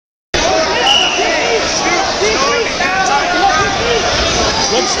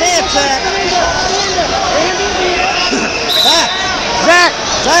Zach.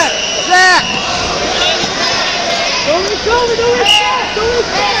 Zach. Zach. Don't reach over, don't reach back, don't reach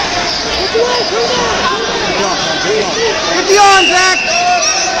back. Get away, come down. Get the arm, Zach.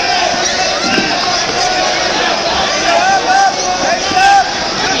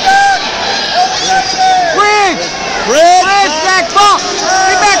 Bridge, Zach, bump.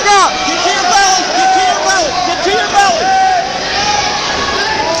 Get back up. Get to your belly, get to your belly, get to your belly.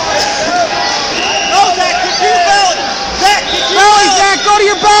 No, Zach, get to your belly. Zach, get to your belly. Zach, go to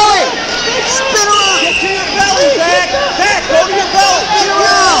your belly. Spin around. Get to your belly, Zach. Zach, go to your belly. Spin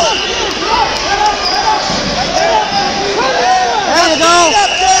around. There you go. Stand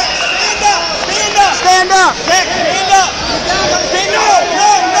up, Zach. Stand up. Stand up. Zach, stand up. Stand up. No.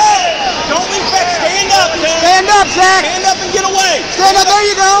 Don't lean back. Stand up, Zach. Stand up, Zach. Stand up and get away. Stand up. There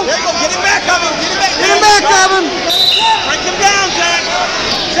you go. There you go. Get him back of him. Get him back. Get him back of him. Break him down, Zach.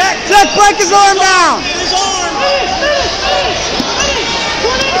 Zach, break his arm down. Get his arm. Get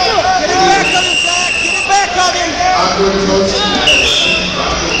him back of him, Zach. Get him back of him.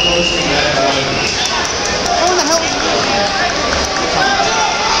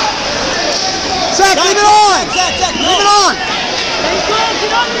 Zach, leave it on. Zach, leave it on.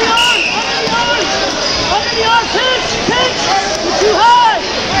 Get under the arm, under the arm, pitch. You're too high.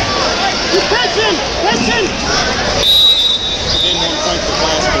 You're pitching.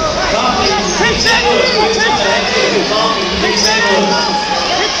 Pitch that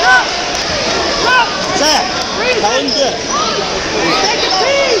Pitch up. Zach, tell him this. Take it, T.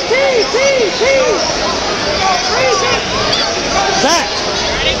 Zach,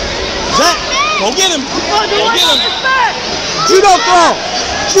 go get him. Go get him. Judo throw.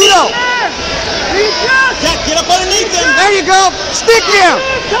 Judo. Zach, get up underneath him. There you go. Stick him.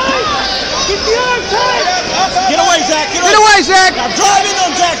 Get the arm tight. Get away, Zach. Get away, Zach. Now drive in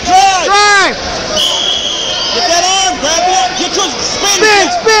on Zach. Drive. Drive. Get that arm. Grab it. Get your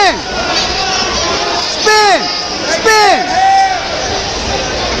spin. Spin.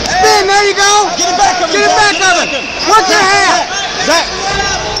 There you go. Get him back of him. Get him back of him. Watch your half. Zach.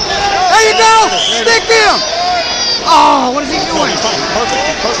 There you go. Stick him. Oh, what is he doing?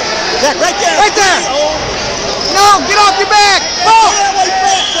 Perfect. Zach, right there. Right there. No, get off your back. Go that way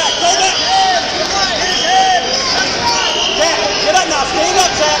back, Zach. Go back. Zach, get up now. Stand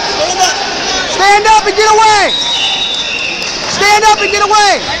up, Zach. Stand up. Stand up and get away. Stand up and get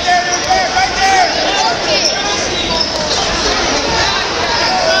away. Right there.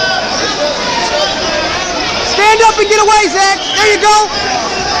 Stand up and get away, Zach. There you go.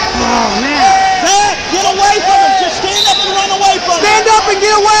 Oh, man. Zach, get away from him. Just stand up and run away from him. Stand up and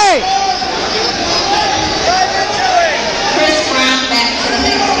get away. Hey,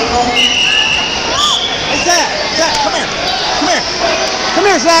 Zach, come here. Come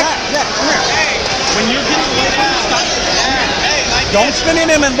here, Zach. Zach, come here. When you're getting away from him, stop. Don't spin in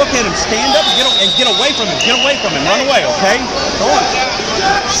him and look at him. Stand up and get away from him. Get away from him. Run away, okay? Go on.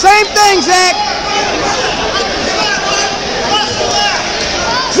 Same thing, Zach.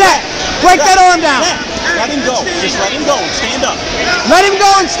 Zach, break that arm down. Zach, let him go. Just let him go and stand up. Let him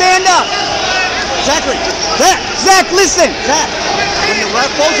go and stand up. Zachary. Zach, listen. Zach, when the ref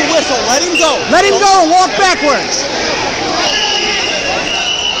blows a whistle, let him go. Let him go and walk backwards.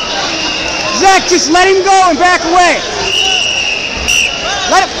 Zach, just let him go and back away.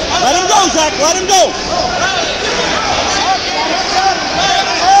 Let him go, Zach. Let him go.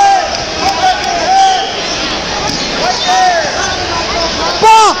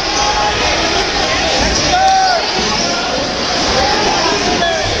 Bump.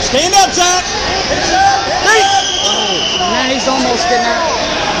 Stand up, Zach. Man, he's almost getting out.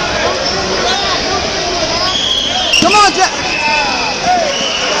 Come on, Zach.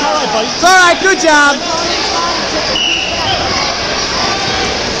 It's all right, buddy. It's all right. Good job.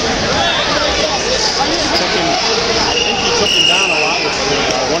 I think he took him down a lot. I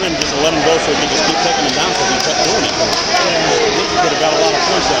wanted him just to let him go so he could just keep taking him down because he kept doing it. I think he could have got a lot of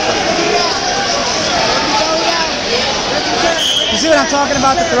points that way. You see what I'm talking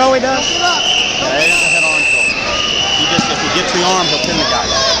about, the throw he does? Yeah, he's a head-on throw. If he gets the arm, he'll pin the guy.